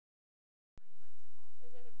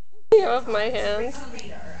Off my hands.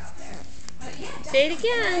 Say it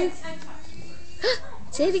again.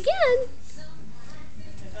 Say it again.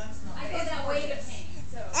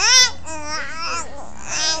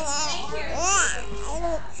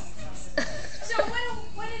 So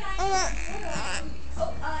what did I? Oh,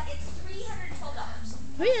 it's $312.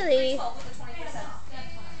 Really?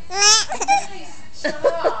 Shut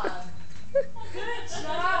up. Good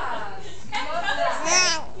job.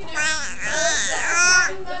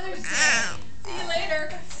 Mother's Day. See you later.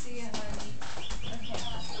 See you,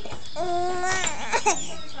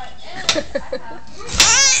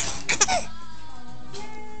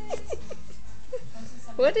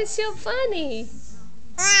 What is so funny?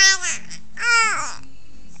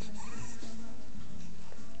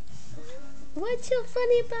 What's so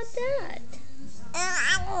funny about that?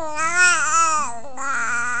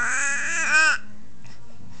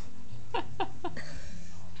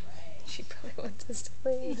 She probably wants us to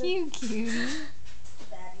leave. You cutie.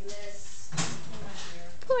 Fabulous.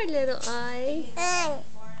 Poor little eye.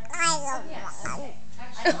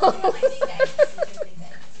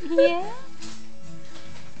 Yeah?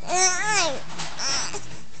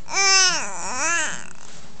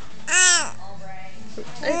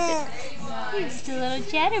 You're just a little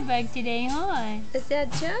chatterbug today, huh? Is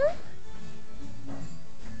that Joe?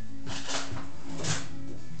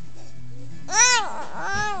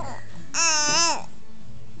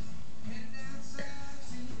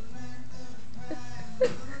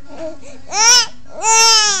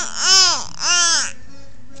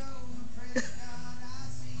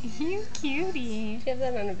 You cutie. Do you have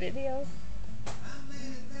that on a video?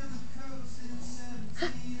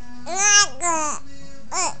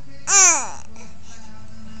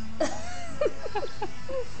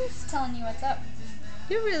 Just telling you what's up.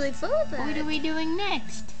 You're really full of that. What are we doing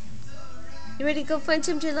next? You ready to go find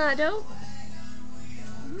some gelato?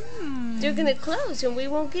 They're gonna close and we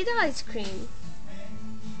won't get ice cream.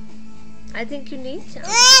 I think you need some.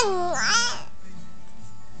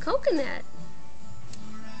 Coconut.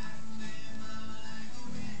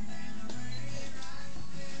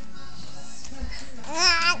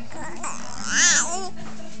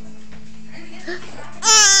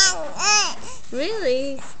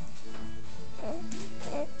 Really?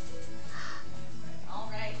 All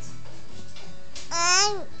right.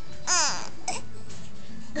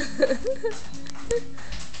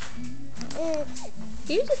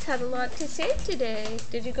 You just had a lot to say today.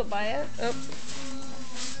 Did you go buy it? Oh.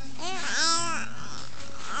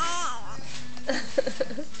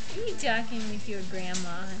 Are you talking with your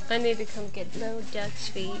grandma? I need to come get little duck's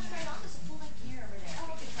feet.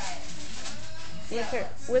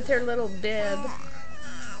 With her little bib.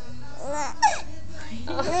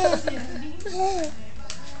 Oh.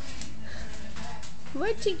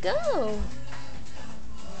 Where'd you go?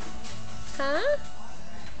 Huh?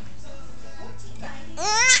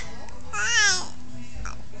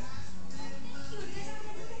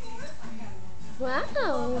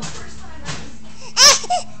 Wow.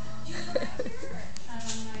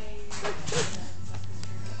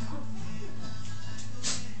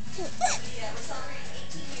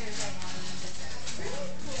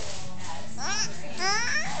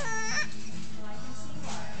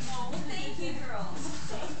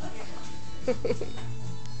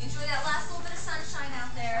 Enjoy that last little bit of sunshine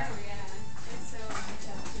out there. Oh yeah, it's so nice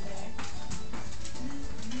out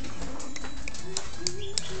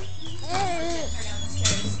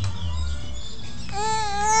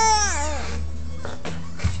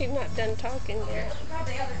She's not done talking yet. today. Grab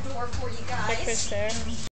the other door for you guys. Picker's there.